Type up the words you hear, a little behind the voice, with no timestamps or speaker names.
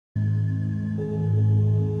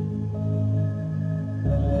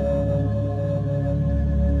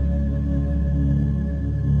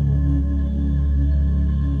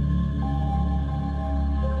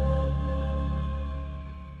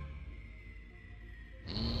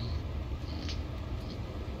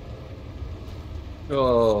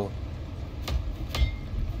Oh.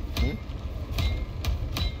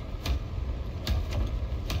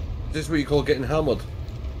 This is what you call getting hammered.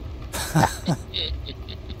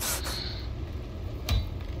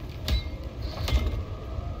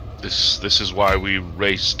 This is why we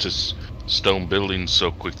race to stone buildings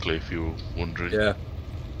so quickly, if you were wondering. Yeah.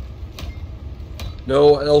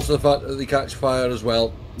 No, and also the fact that they catch fire as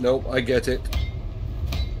well. Nope, I get it.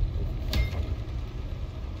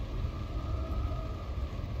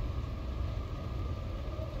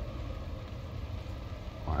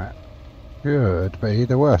 Right. Could be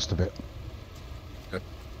the worst of it. Okay.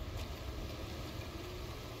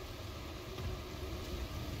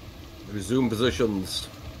 Resume positions.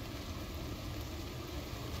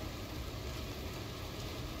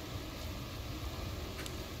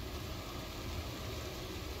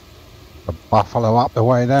 The buffalo up the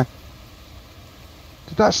way there.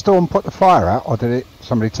 Did that storm put the fire out, or did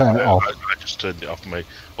somebody turn it off? I just turned it off, mate.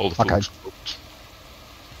 All the folks cooked.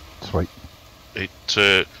 Sweet.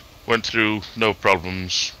 It went through no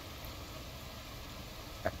problems.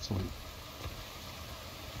 Excellent.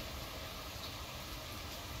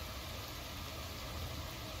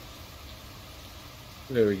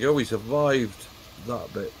 There we go, we survived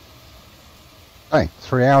that bit. Hey,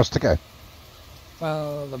 3 hours to go.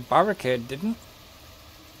 Well, the barricade didn't.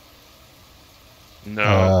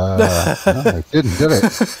 No. No, it didn't, did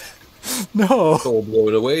it? No. It's all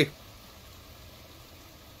blown away.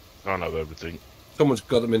 Can't have everything. Someone's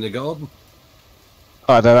got them in the garden.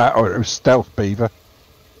 Either that or it was stealth beaver.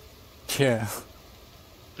 Yeah.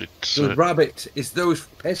 It's Those rabbits. It's those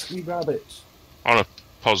pesky rabbits. on a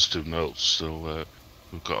positive note. Still,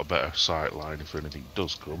 we've got a better sight line if anything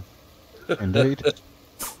does come. Indeed.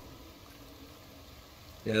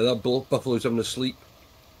 Yeah, that buffalo's having a sleep.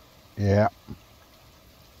 Yeah.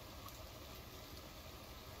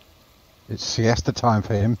 It's siesta time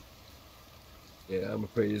for him. Yeah, I'm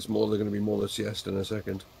afraid it's more. They're going to be more than siesta in a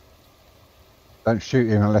second. Don't shoot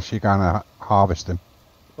him unless you're going to harvest him.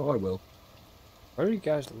 Oh, I will. Where are you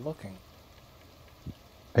guys looking?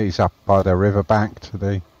 He's up by the riverbank to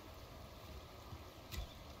the...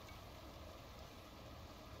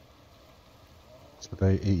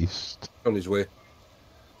 east. On his way.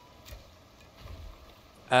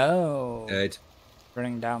 Oh. Dead.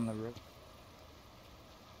 Running down the road.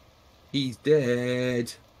 He's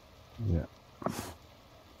dead. Yeah.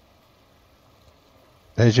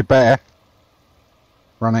 There's your bear.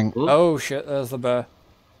 Running. Oh shit, there's the bear.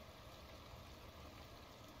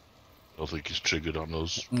 I don't think he's triggered on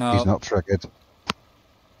us. No. He's not triggered.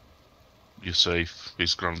 You're safe.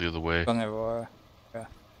 He's gone the other way. Gone everywhere. Yeah.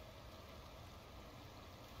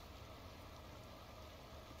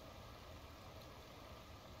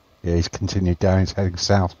 Yeah, he's continued going. He's heading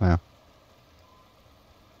south now.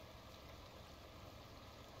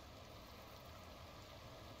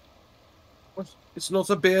 It's not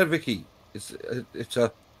a bear, Vicky. It's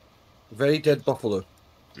a very dead buffalo.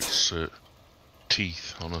 It's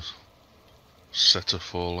teeth on a set of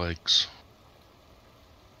 4 legs.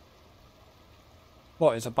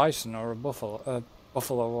 What is a bison or a buffalo? A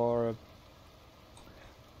buffalo or a...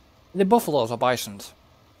 The buffaloes or bisons?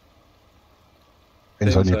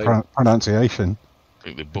 Depends on your pronunciation. I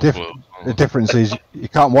think the buffalo. The difference is you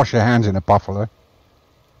can't wash your hands in a buffalo.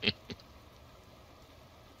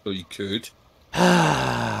 Well, you could.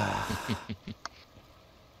 I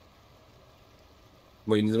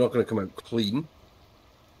mean, they're not going to come out clean.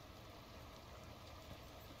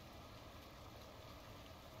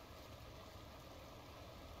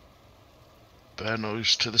 Bear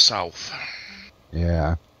nose to the south.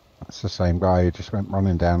 Yeah, that's the same guy who just went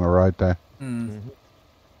running down the road there.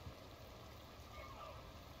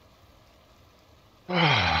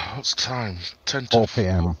 What's time? 10 to 4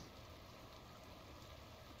 p.m.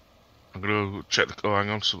 I'm gonna go check the. Oh, hang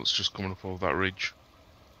on. Someone's just coming up over that ridge.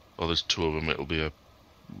 Oh, there's 2 of them. It'll be a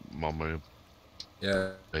mama,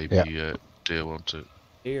 Yeah. baby deer, won't it?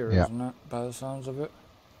 Deer, Yeah. isn't it? By the sounds of it.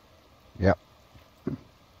 Yep.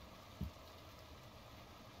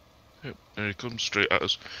 Yep, there he comes straight at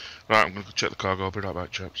us. Right, I'm gonna go check the cargo. I'll be right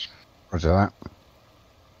back, chaps. Roger that.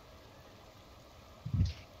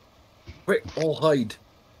 Quick, all hide.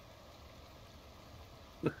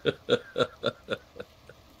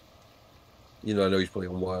 You know, I know he's probably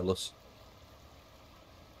on wireless.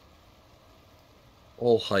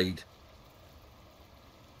 All hide.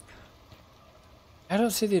 I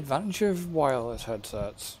don't see the advantage of wireless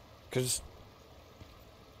headsets, because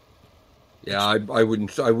Yeah, I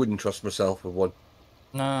wouldn't trust myself with one.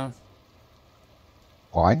 no.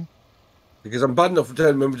 Why? Because I'm bad enough to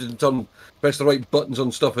remember to press the right buttons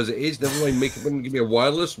on stuff as it is. Never mind, give me a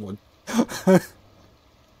wireless one.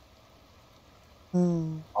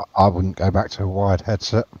 I wouldn't go back to a wired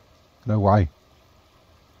headset. No way.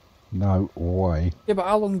 No way. Yeah, but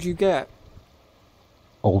how long do you get?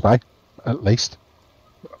 All day, at least.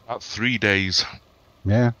 About 3 days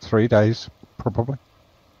Yeah, 3 days, probably.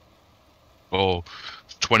 or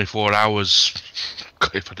 24 hours.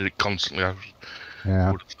 If I did it constantly, I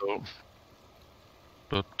Yeah. would have thought.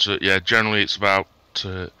 But yeah, generally it's about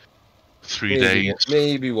 3 days.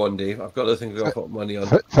 Maybe one day. I've got to think I've got money on.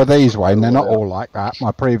 For these, Wayne, they're not all like that.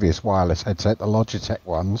 My previous wireless headset, the Logitech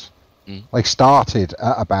ones, they started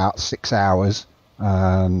at about 6 hours,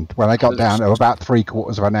 and when they got down to about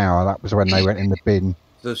 3/4 of an hour, that was when they went in the bin.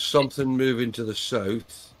 There's something moving to the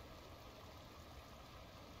south.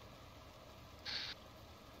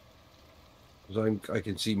 Because I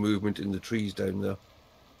can see movement in the trees down there.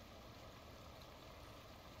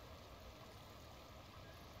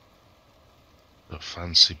 The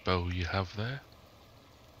fancy bow you have there.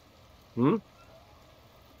 Hmm?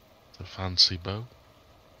 The fancy bow.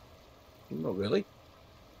 Not really.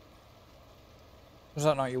 Was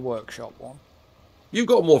that not your workshop one? You've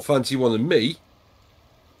got a more fancy one than me.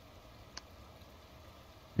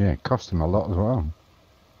 Yeah, it cost him a lot as well.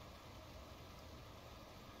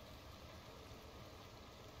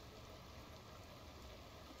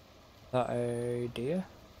 Is that a deer?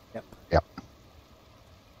 Yep. Yep.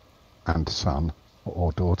 And son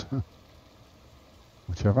or daughter,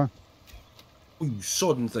 whichever. Oh, you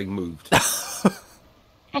sodden thing moved.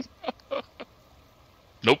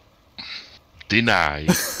 Nope. Denied.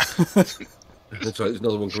 That's right, there's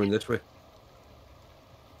another one coming this way.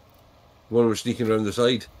 One was sneaking around the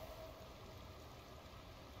side.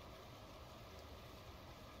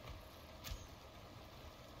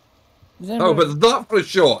 How about that for a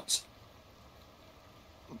shot?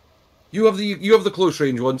 You have the close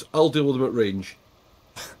range ones. I'll deal with them at range.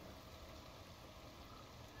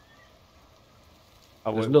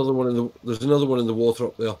 There's another one in the water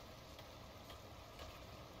up there.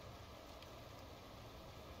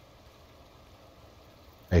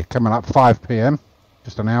 Hey, coming up 5 p.m.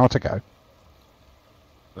 Just an hour to go.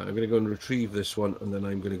 Right, I'm going to go and retrieve this one, and then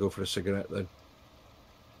I'm going to go for a cigarette then.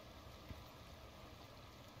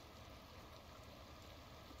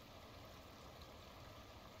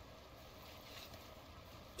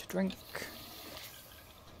 To drink.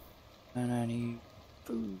 And I need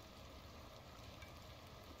food.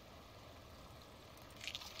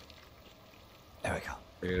 There we go.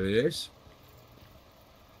 There it is.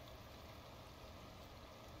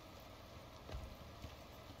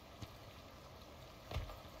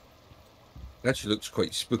 Actually looks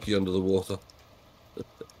quite spooky under the water.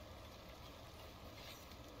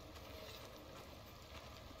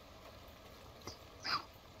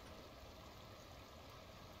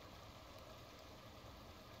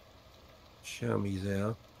 Chamois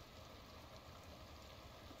there.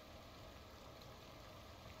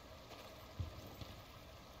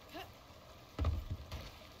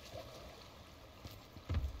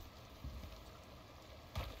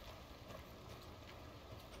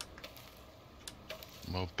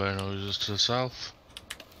 More bear noises to the south.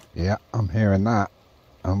 Yeah, I'm hearing that.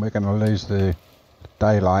 And we're going to lose the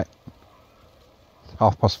daylight. It's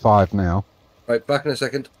 5:30 now. Right, back in a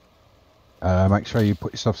second. Make sure you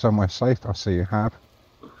put yourself somewhere safe. I see you have.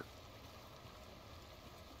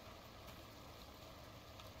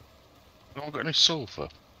 No one got any sulphur?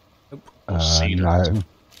 No.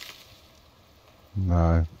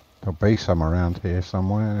 No. There'll be some around here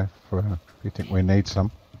somewhere if you think we need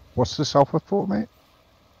some. What's the sulphur for, mate?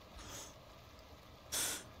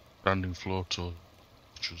 Standing floor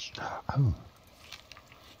torches. Oh.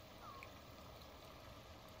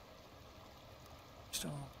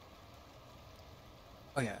 Still.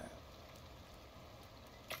 Oh yeah.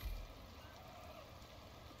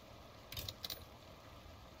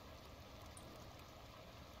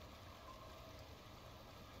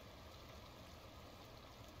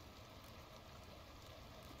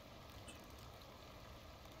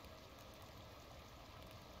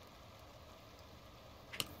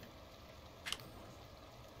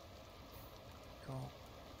 Cool.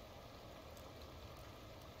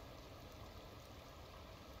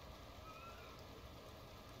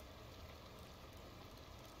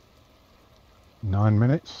 Nine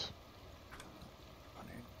minutes.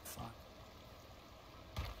 Fine.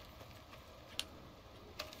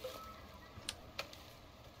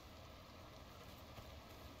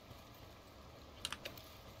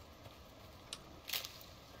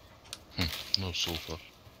 No sulphur.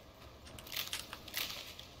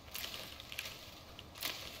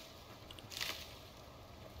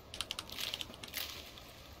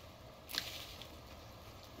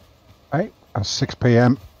 Hey, that's 6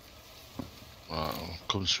 p.m. Right.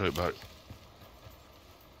 coming straight back.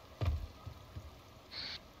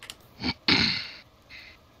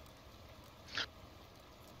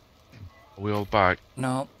 Are we all back?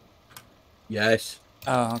 No. Yes.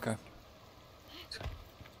 Oh, okay.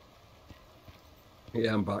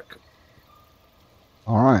 Yeah, I'm back.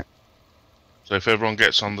 All right. So if everyone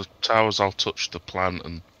gets on the towers, I'll touch the plant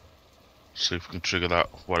and see if we can trigger that,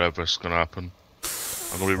 whatever's going to happen.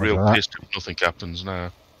 I'm going to be real Roger that. pissed if nothing happens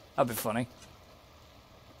now. That'd be funny.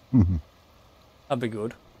 Mhm. That'd be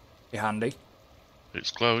good. Be handy.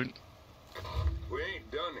 It's glowing. We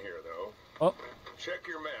ain't done here, though. Oh. Check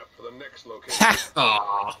your map for the next location.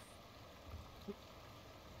 Ah.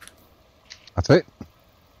 That's it.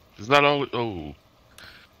 Is that all? Oh.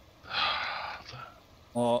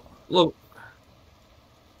 What? Look.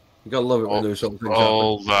 You gotta love it when there's something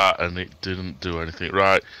All that and it didn't do anything.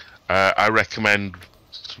 Right. I recommend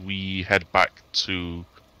we head back to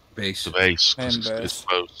base. the base Main because it's base.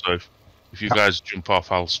 closed. So if you guys jump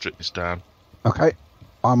off, I'll strip this down. Okay.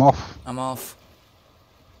 I'm off. I'm off.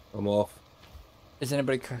 I'm off. Is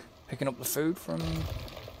anybody picking up the food from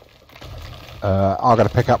I got to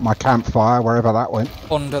pick up my campfire wherever that went.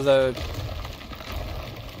 under the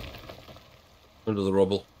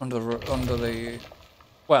rubble. under the?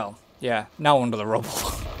 Well, yeah, now under the rubble.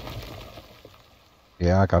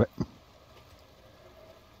 Yeah, I got it.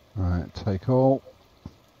 All right, take all.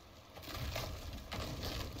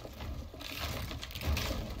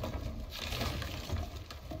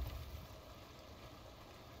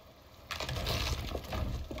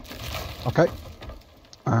 Okay.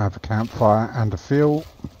 I have a campfire and a fuel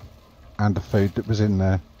and the food that was in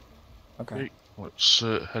there. Okay. Let's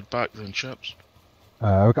head back then, chaps.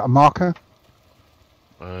 We've got a marker.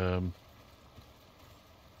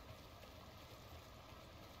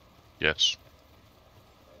 Yes.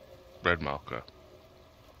 Red marker.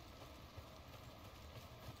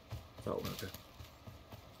 That'll work.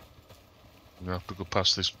 I'm gonna have to go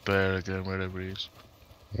past this bear again, wherever he is.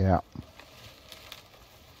 Yeah.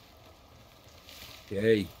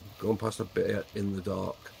 Yay. Going past a bit in the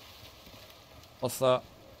dark. What's that?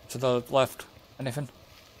 To the left. Anything?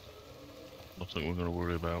 Nothing we're gonna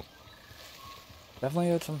worry about. Definitely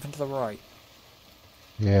heard something to the right.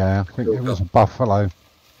 Yeah, I think it was a buffalo.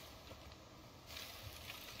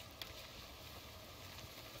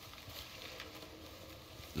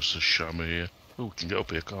 Just a chamois here. Oh, we can get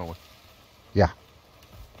up here, can't we? Yeah.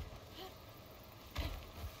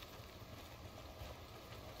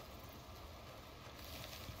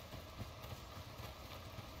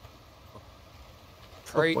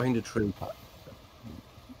 Tree. Behind a tree.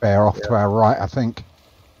 Bear off to our right, I think.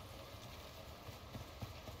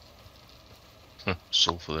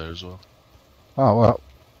 Sulphur there as well. Oh, well.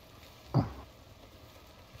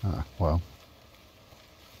 Well.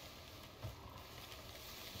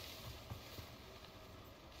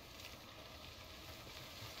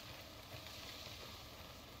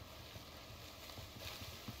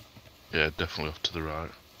 Yeah, definitely off to the right.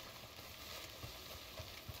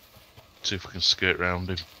 See if we can skate round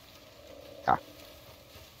him. Yeah.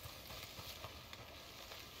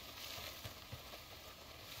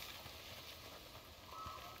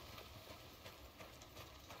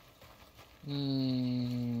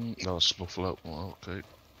 No, it's buffalo. Oh, okay.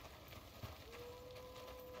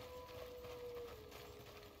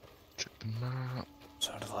 Check the map.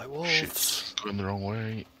 Sounded like wolves. Shit, going the wrong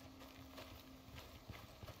way.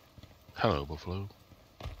 Hello, buffalo.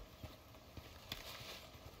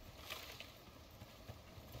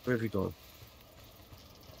 Where have you gone?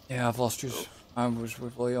 Yeah, I've lost you. I was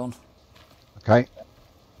with Leon. Okay.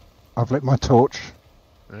 I've lit my torch.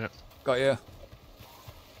 Yeah. Got you.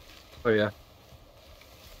 Oh yeah.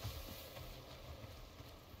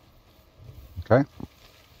 Okay.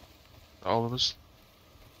 All of us.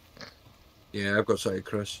 Yeah, I've got sight,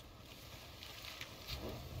 Chris.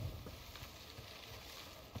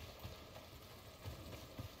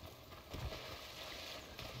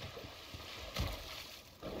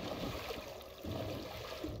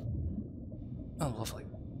 Oh, lovely.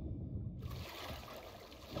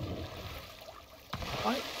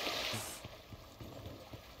 Right.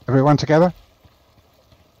 Everyone together?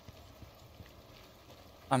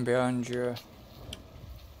 I'm behind you.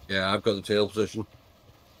 Yeah, I've got the tail position.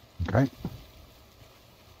 Okay.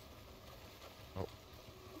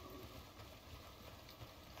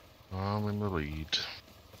 I'm in the lead.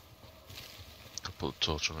 I'll put the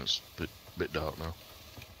torch on, it's a bit dark now.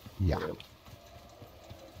 Yeah.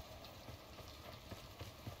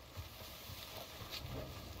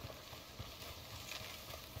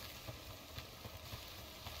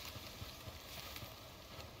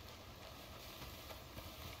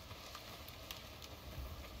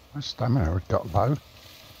 My stamina had got low.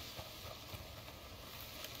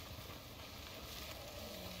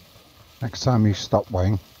 Next time you stop,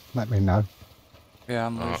 Wayne, let me know. Yeah,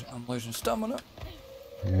 I'm losing stamina.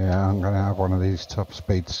 Yeah, I'm going to have one of these top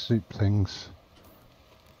speed soup things.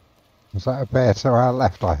 Was that a bear to our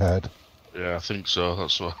left, I heard? Yeah, I think so.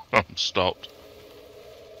 That's why I'm stopped.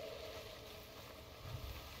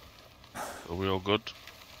 Are we all good?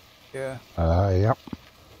 Yeah. Yep.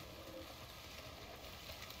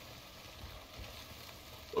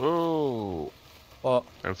 Oh, What?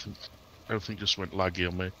 everything just went laggy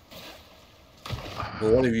on me.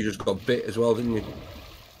 Well, one of you just got bit as well, didn't you?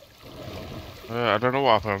 I don't know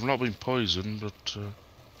what happened. I've not been poisoned, but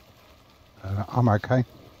I'm okay.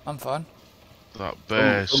 I'm fine. that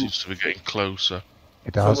bear Some- seems to be getting closer.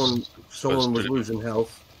 It does. Someone was losing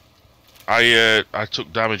health. I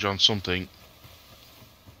took damage on something.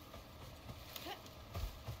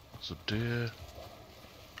 It's a deer.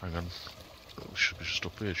 Hang on. We should be just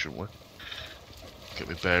up here, shouldn't we? Get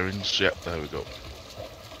me bearings. Yep, there we go.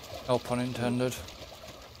 No pun intended.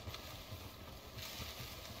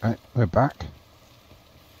 Right, we're back.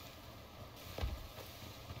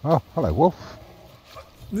 Oh, hello, wolf.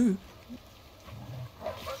 Moo.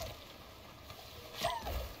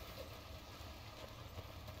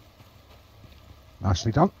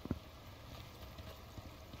 Nicely done.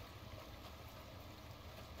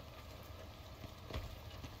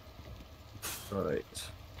 Right.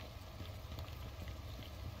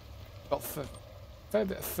 Got fair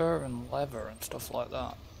bit of fur and leather and stuff like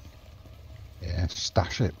that. Yeah,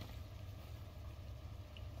 stash it.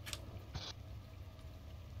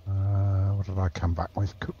 What did I come back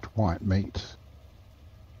with? Cooked white meat.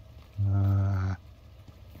 And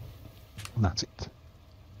that's it.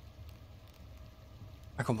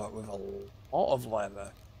 I come back with a lot of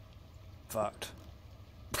leather. In fact.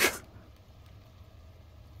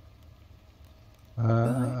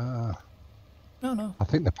 No. I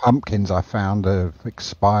think the pumpkins I found have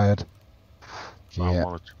expired. So I Yeah.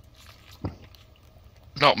 wanted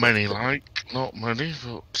not many, not many,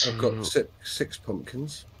 but I've got six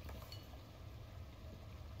pumpkins.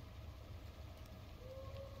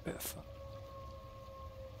 Bit of fun.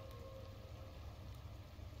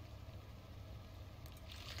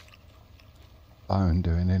 Bone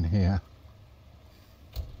doing in here.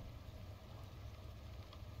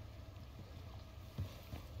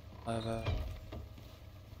 Leather.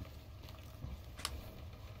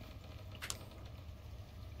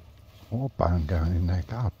 More bone going in there.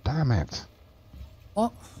 God damn it.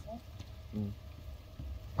 What?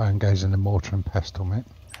 Bone goes in the mortar and pestle, mate.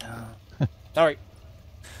 Sorry.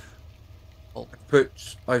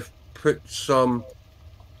 I've put some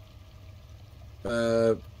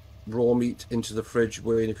raw meat into the fridge,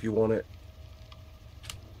 Wayne, if you want it.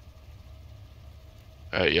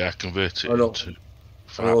 yeah, convert it Oh, no. into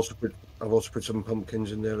And I've also put some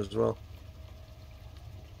pumpkins in there as well.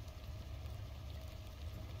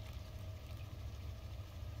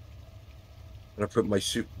 And I put my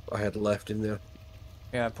soup I had left in there.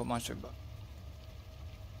 Yeah, I put my soup back.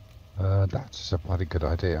 That's a bloody good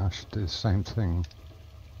idea. I should do the same thing.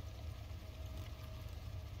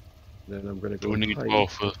 Then I'm going to Do go we need hide. more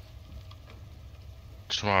for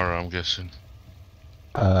tomorrow, I'm guessing?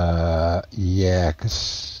 Yeah,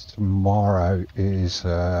 because tomorrow is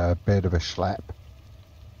a bit of a schlep.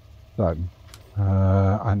 So,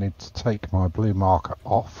 I need to take my blue marker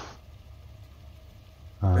off.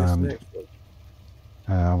 Where's the And next one?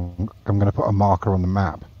 I'm going to put a marker on the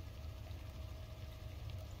map.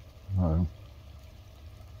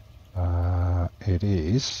 It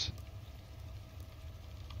is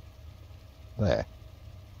there.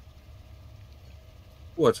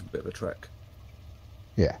 Oh, it's a bit of a trek.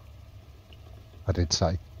 Yeah, I did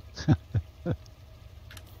say.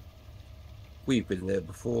 We've been there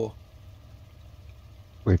before.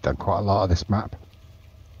 We've done quite a lot of this map,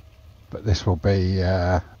 but this will be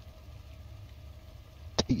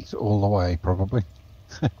teeth all the way, probably.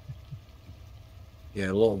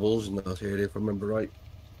 Yeah, a lot of wolves in that area, if I remember right.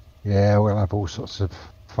 Yeah, we'll have all sorts of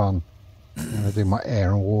fun. I'm going to do my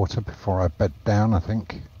air and water before I bed down, I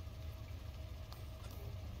think.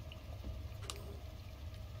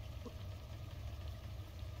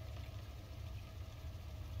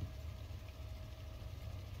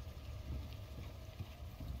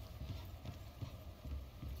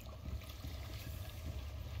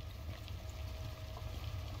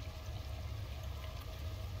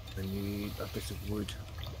 I need a bit of wood.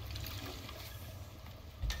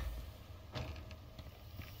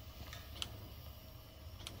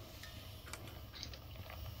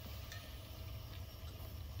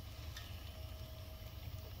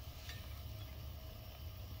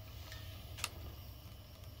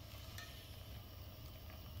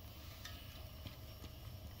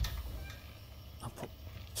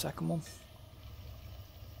 second one.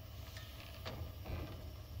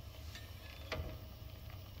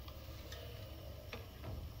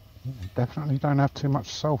 Definitely don't have too much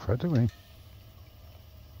sulphur, do we?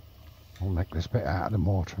 I'll make this bit out of the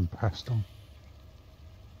mortar and pestle.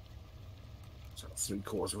 So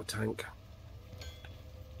 3/4 of a tank.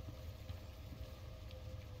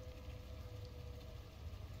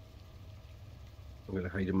 I'm going to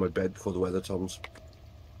hide in my bed before the weather turns.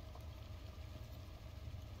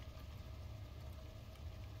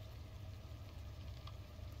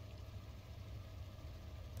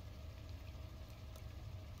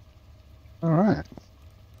 All right.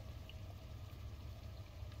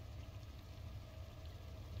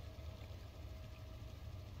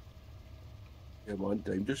 Come on,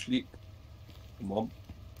 time to sleep. Come on.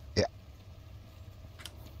 Yeah.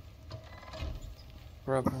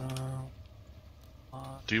 Grab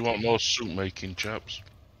Do you want more soup making, chaps?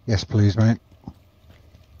 Yes, please, mate.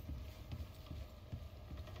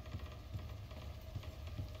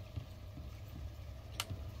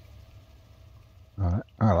 All right.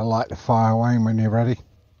 I'll light the fire, Wayne, when you're ready.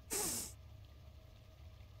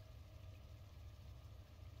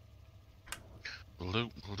 Will do,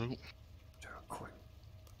 will do. do a quick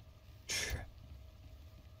check.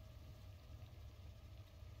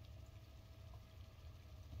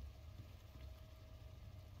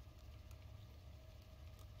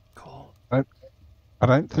 Cool. I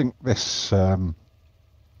don't think this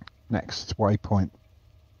next waypoint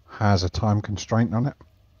has a time constraint on it.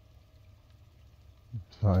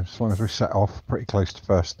 So as long as we set off pretty close to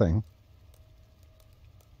first thing,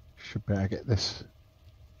 should be able to get this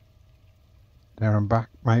there and back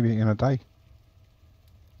maybe in a day.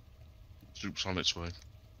 Soup's on its way.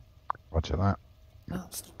 Roger that.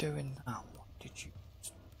 That's doing that. What did you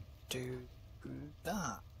do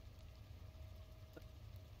that?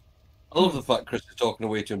 I love the fact Chris is talking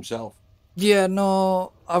away to himself. Yeah,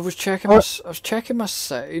 no, I was checking my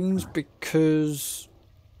settings because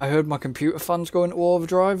I heard my computer fans go into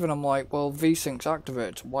overdrive, and I'm like, well, VSync's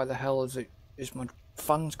activated. So why the hell is my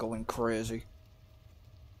fans going crazy?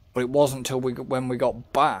 But it wasn't until when we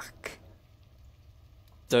got back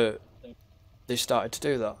that they started to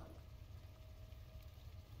do that.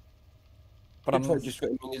 But I'm just, I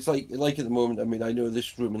mean, it's like at the moment. I mean, I know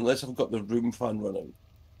this room, unless I've got the room fan running,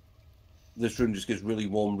 this room just gets really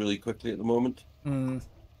warm really quickly at the moment.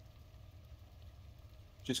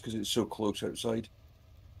 Just because it's so close outside.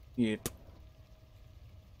 Yep.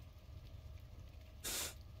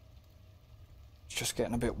 It's just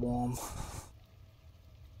getting a bit warm.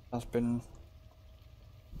 I've been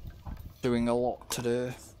doing a lot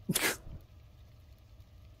today.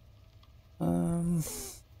 Mine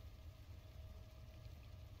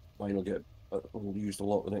will get used a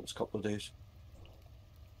lot the next couple of days.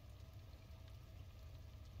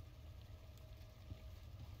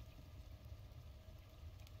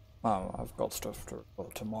 Oh, I've got stuff to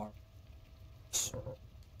report tomorrow.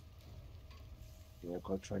 Yeah, I've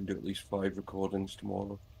got to try and do at least 5 recordings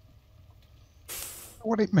tomorrow.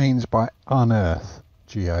 What it means by unearth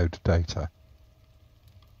geode data.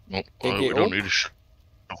 Oh, Dig we it don't up. need a shovel.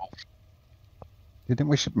 Do you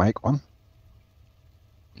think we should make one?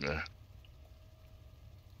 Yeah.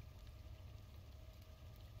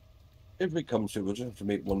 If it comes to it, we'll just have to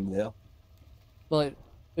make one there. Like,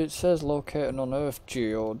 it says locate and unearth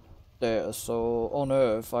geo data, so on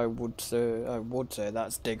Earth I would say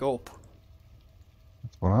that's dig up.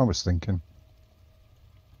 That's what I was thinking.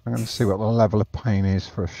 I'm going to see what the level of pain is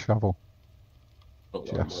for a shovel, Not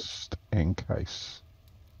that much. just in case.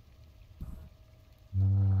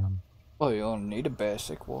 Well, you only need a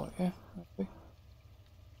basic, won't you? Maybe.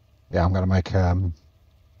 Yeah, I'm going to make I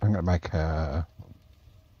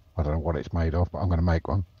don't know what it's made of, but I'm going to make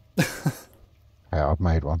one. Yeah, I've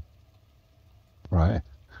made one. Right,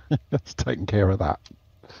 that's taking care of that.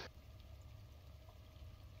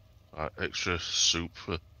 Extra soup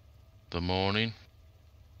for the morning.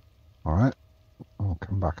 All right, I'll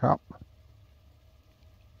come back up.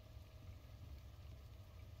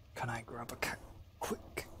 Can I grab a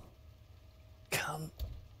quick can?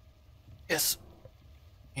 Yes.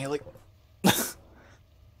 Nearly.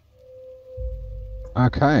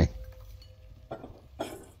 Okay.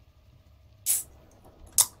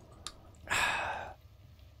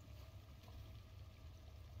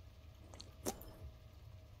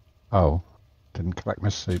 Oh, didn't collect my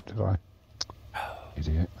soup, did I?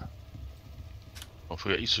 Idiot. Don't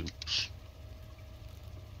forget your soups.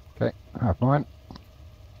 Okay, I have mine.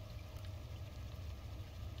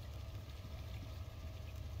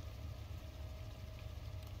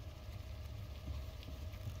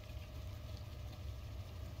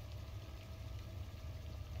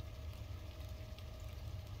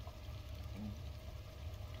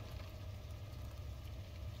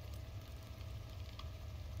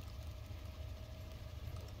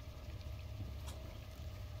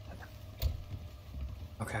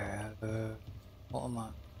 Okay, what am I?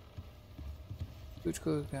 Who's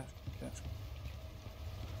good? Yes.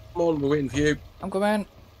 Come on, we're waiting for you. I'm coming.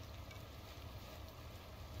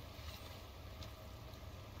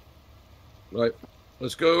 Right,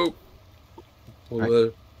 let's go.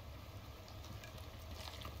 Right.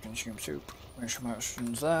 Consume soup. Where's some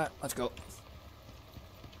options there? Let's go.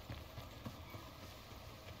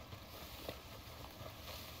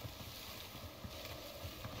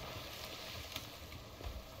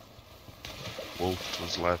 Wolf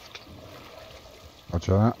was left.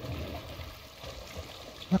 Roger that.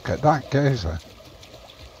 Look at that gazer.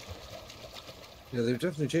 Yeah, they've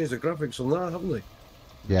definitely changed the graphics on that, haven't they?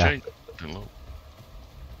 Yeah. Change. Didn't look.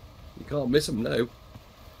 You can't miss them now.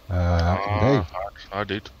 Indeed. I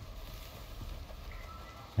did.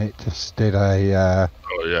 It just did a,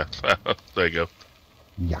 Oh yeah, there you go.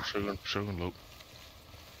 yeah. Show and look.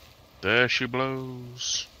 There she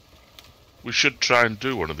blows. We should try and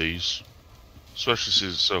do one of these, especially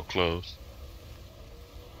since it's so close.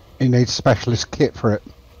 He needs specialist kit for it.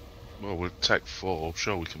 Well, with Tech 4, I'm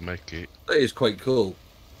sure we can make it. That is quite cool.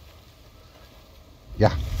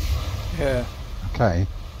 Yeah. Yeah. Okay.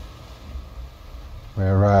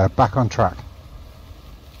 We're back on track.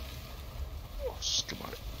 Oh,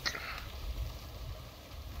 schematic.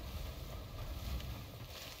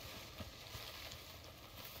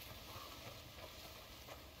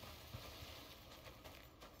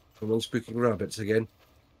 Someone's speaking rabbits again.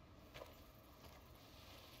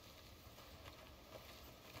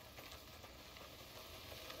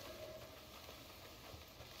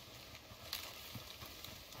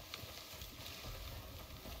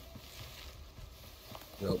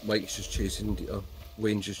 No, Mike's just chasing.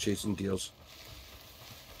 Wayne's just chasing deals.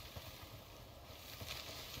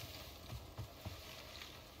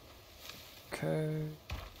 Okay.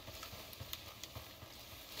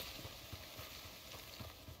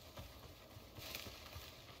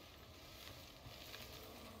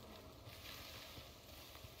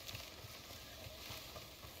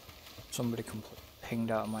 Somebody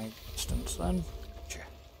pinged out of my distance then. Gotcha.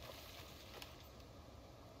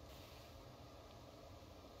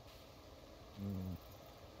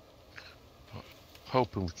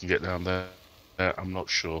 Hoping we can get down there. I'm not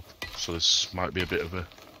sure. So this might be a bit of a.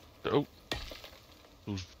 Oh,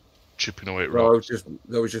 who's chipping away at No, rocks?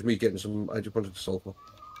 that was just me getting some. I just wanted to sulfur.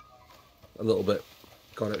 A little bit.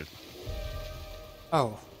 Got it.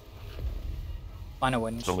 Oh. Minor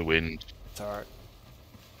wins. It's only wind. It's alright.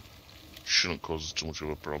 Shouldn't cause us too much of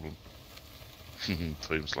a problem.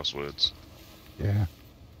 Famous last words. Yeah.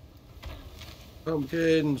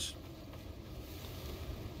 Pumpkins.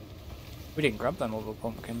 We didn't grab them other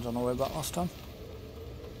pumpkins on the way back last time.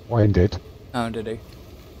 Wayne did. Oh, did he?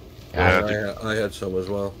 Yeah, I had some as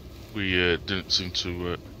well. we didn't seem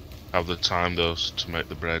to have the time though to make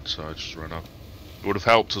the bread, so I just ran out. It would have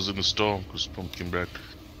helped us in the storm because pumpkin bread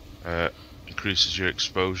increases your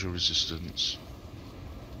exposure resistance.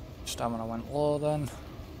 Stamina went low then.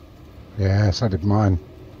 Yeah, so did mine.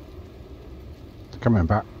 Coming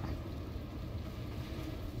back.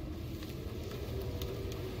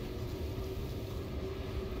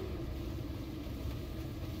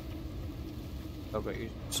 I'll get you.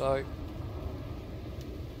 So.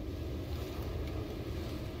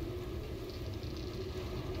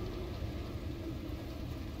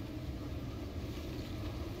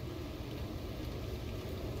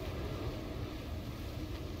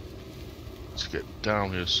 Let's get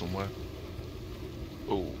down here somewhere.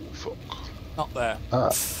 Oh fuck! Not there.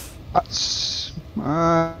 That's that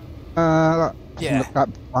doesn't Yeah. look that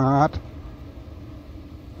bad.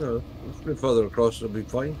 No, a bit further across, it'll be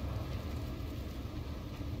fine.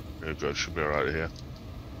 There we go. Should be alright here.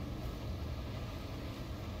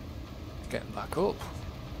 Getting back up.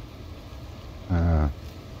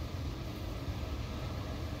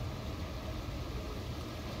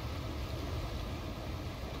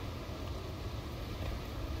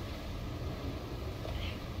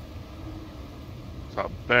 Is that a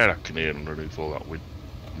bear I can hear underneath all that wind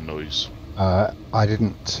noise? I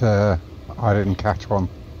didn't catch one,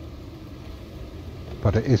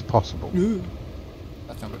 but it is possible.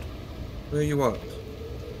 That's not good. Where you at?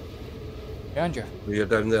 Behind you. You're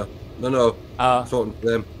down there. No, talking to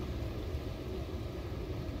them.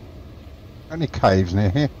 Any caves near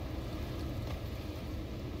here?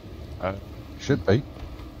 Should be.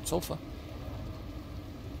 Sulfur.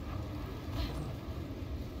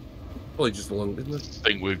 Probably just along, isn't it? I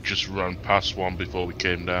think we've just run past one before we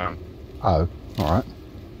came down. Oh, all right.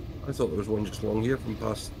 I thought there was one just along here from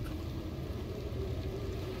past.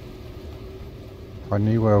 If I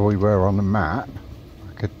knew where we were on the map,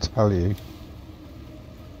 I could tell you.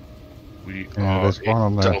 We Yeah, are there's one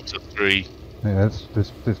on in the. Delta 3. Yeah,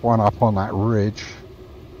 there's one up on that ridge.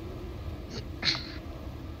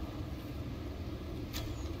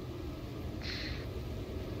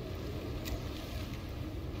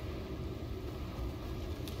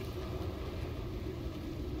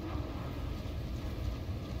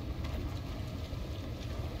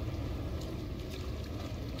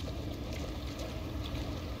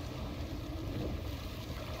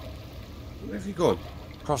 Where have you gone?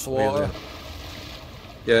 Across the Oh, yeah, water.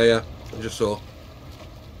 there. Yeah, I just saw.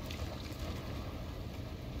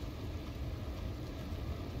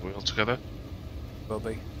 We all together? Will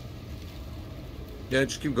be. Yeah,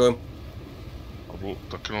 just keep going.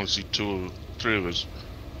 I can only see three of us.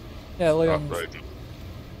 Yeah, Ah, Leon's right.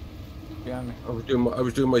 behind me. I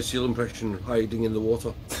was doing my seal impression, hiding in the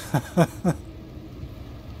water.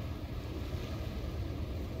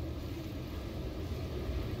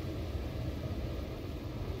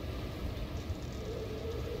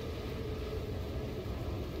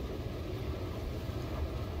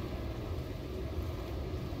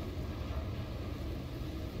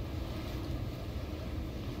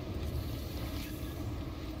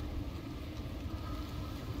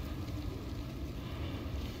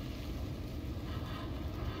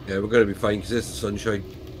 Yeah, we're going to be fine because there's the sunshine.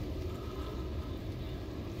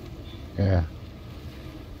 Yeah.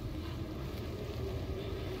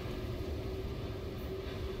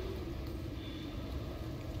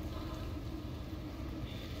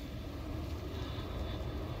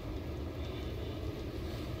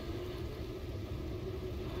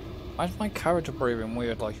 Why's my character breathing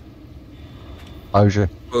weirdly? Closure.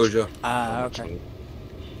 Closure. Ah, okay.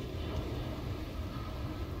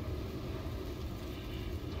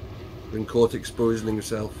 Been caught exposing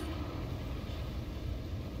himself.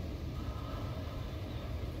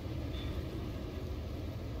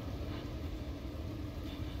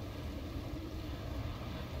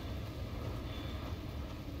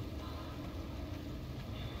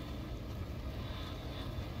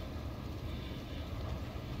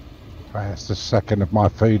 That's the second of my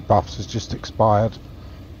food buffs has just expired.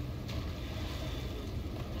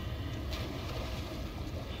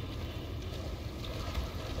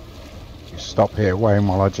 You stop here, Wayne,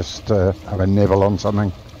 while I just have a nibble on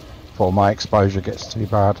something before my exposure gets too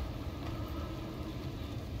bad.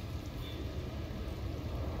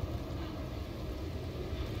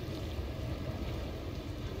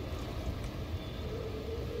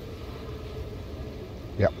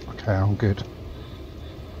 Yep, okay, I'm good.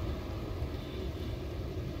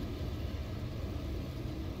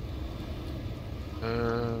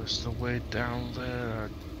 Is the way down there?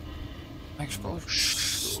 My explosion's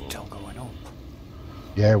still going up.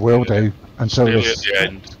 Yeah, will do until Nearly this at the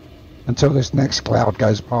end. until this next cloud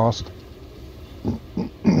goes past.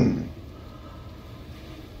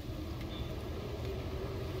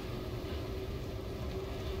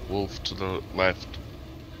 Wolf to the left.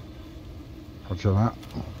 Roger that.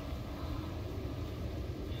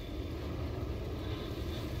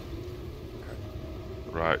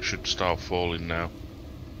 Right, should start falling now.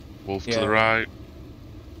 Wolf to Yeah. the right.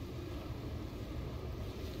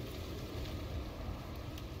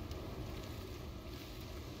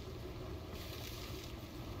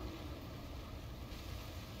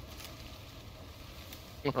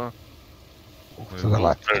 To the Wolf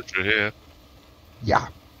left. territory here. Yeah.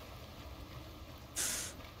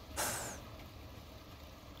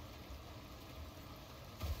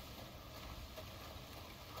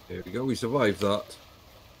 There we go, we survived that.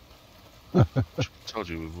 Told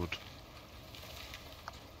you we would.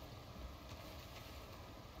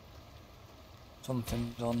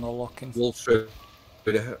 Something's on the looking. Wolf straight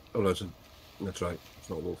ahead. Oh, no, that's right. It's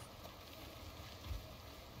not a wolf.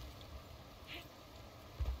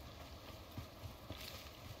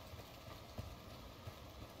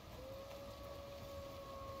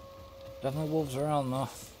 Definitely wolves around though.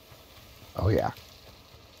 Oh yeah.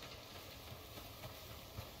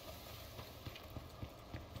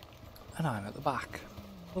 And I'm at the back.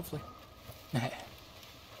 Lovely.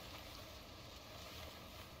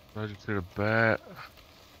 Ready for a bet?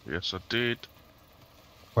 Yes, I did.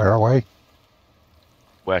 Where are we?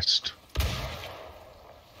 West.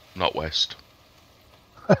 Not west.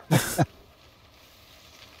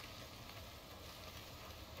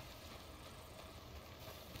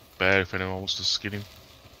 Bear if anyone wants to skin him.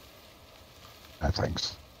 No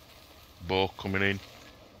thanks. Boar coming in.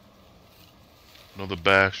 Another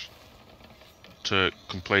bear.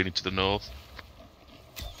 Complaining to the north.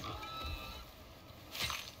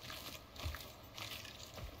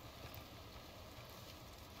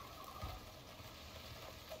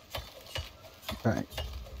 Okay.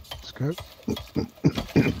 Let's go.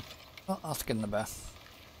 I'll skin the bear.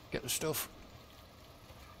 Get the stuff.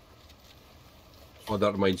 Oh,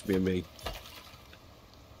 that reminds me of me.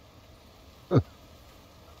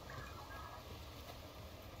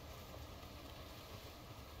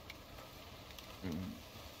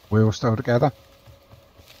 We're all still together?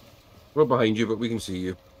 We're behind you, but we can see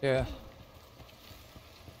you. Yeah.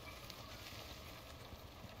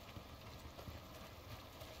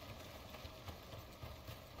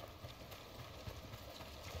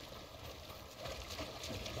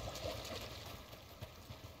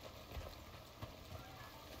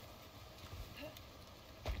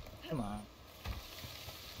 Come on.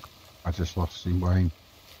 I just lost you, Wayne.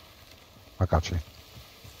 I got you.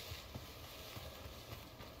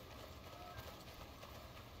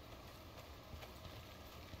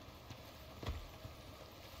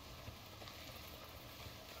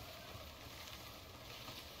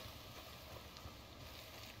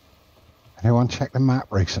 Anyone check the map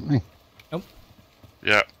recently? Nope.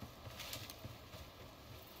 Yeah.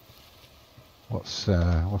 What's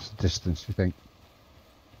the distance, you think?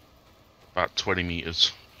 About 20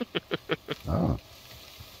 meters. Oh,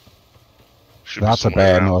 Should be that's a somewhere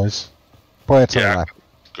bear around. noise. Boy, to the Yeah, left.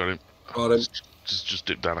 got him. Got him. Just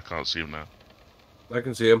dip down. I can't see him now. I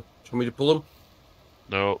can see him. Do you want me to pull him?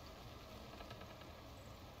 No.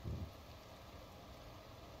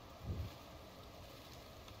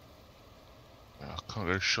 I can't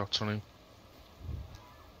get a shot on him.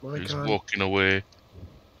 My He's God. walking away.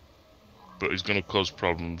 But he's going to cause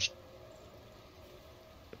problems.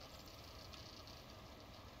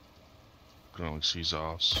 Can only see his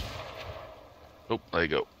arse. Oh, there you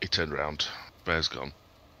go. He turned round. Bear's gone.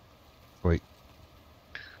 Sweet.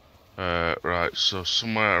 Right, so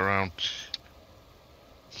somewhere around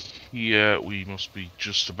here we must be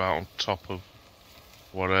just about on top of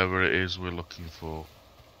whatever it is we're looking for.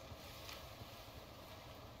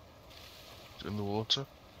 Is it in the water?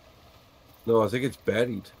 No, I think it's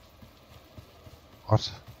buried.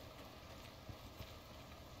 What?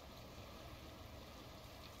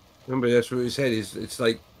 Remember, that's what we said. It's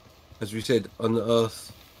like, as we said, on the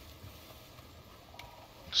earth.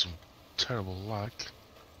 Some terrible lag.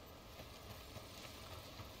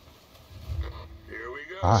 Here we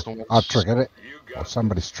go. Ah, Someone's- I've triggered it. You Or got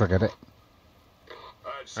somebody's triggered it.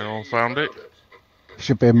 I'd say Anyone you found it?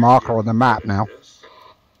 Should be a marker on the map now. This.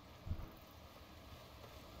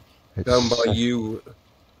 It's, Down by you.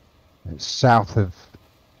 it's south of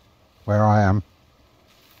where I am.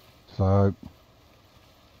 So,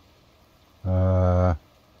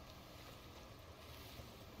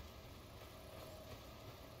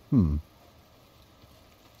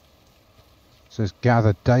 It says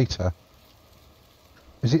gather data.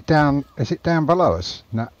 Is it down below us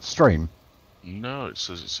in that stream? No, it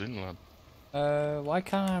says it's inland. Why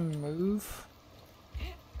can't I move?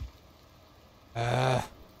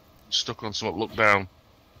 Stuck on something. Look down.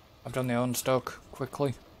 I've done the unstuck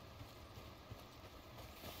quickly.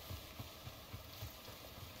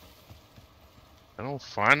 I don't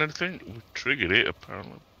find anything. We triggered it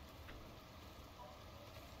apparently.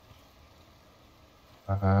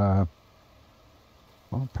 Well,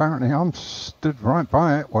 apparently I'm stood right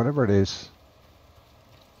by it, whatever it is.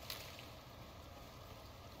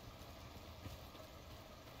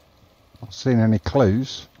 Not seen any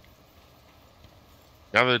clues.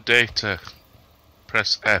 Gather data.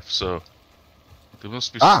 Press F. So there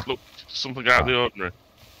must be look, something out of the ordinary.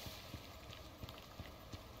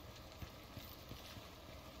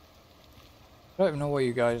 I don't even know where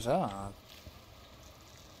you guys are.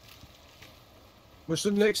 We're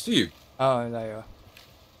stood next to you. Oh, there you are.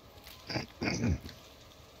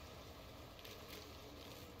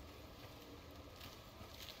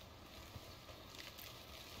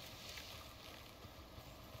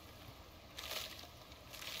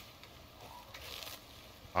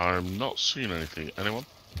 I'm not seeing anything. Anyone?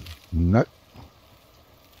 Nope.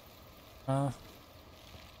 I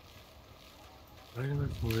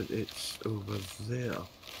remember it's over there.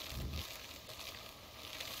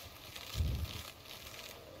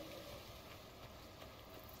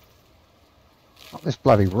 Not this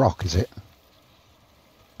bloody rock, is it?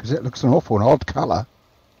 Because it looks an awful odd colour.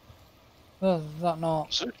 Well, is that not?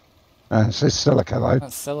 Is it? It says silica though.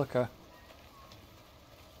 That's silica.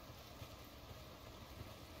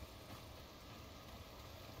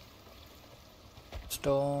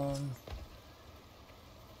 Stone.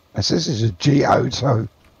 It says it's a geode, so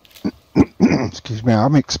excuse me,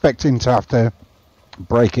 I'm expecting to have to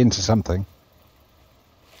break into something.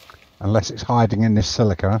 Unless it's hiding in this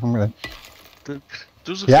silica. I'm gonna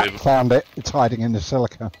Does a Yeah, favour. found it. It's hiding in the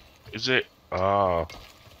silica. Is it? Ah.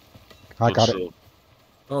 I good got it. so.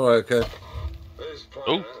 All right, okay. This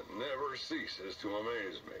planet Oh. never never ceases to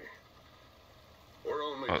amaze me. We're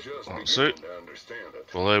only just that's beginning it. to understand it.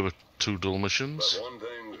 Well, there were 2 dull missions. But one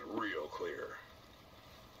thing's real clear.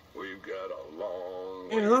 We've got a long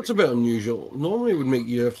Yeah, way that's to a bit go. unusual. Normally it would make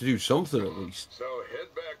you have to do something at least. So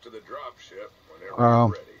head back to the dropship whenever you're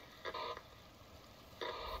ready.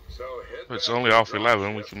 So head It's back only to the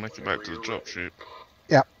 11:30. We dropship can make it whenever back to the you're ready. dropship.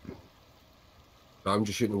 Yep. I'm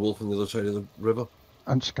just shooting a wolf on the other side of the river.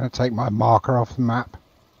 I'm just going to take my marker off the map.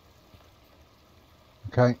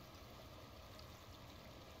 Okay.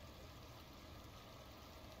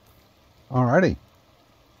 Alrighty.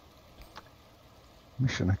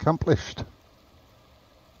 Mission accomplished.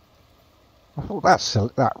 I thought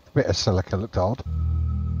that bit of silica looked odd.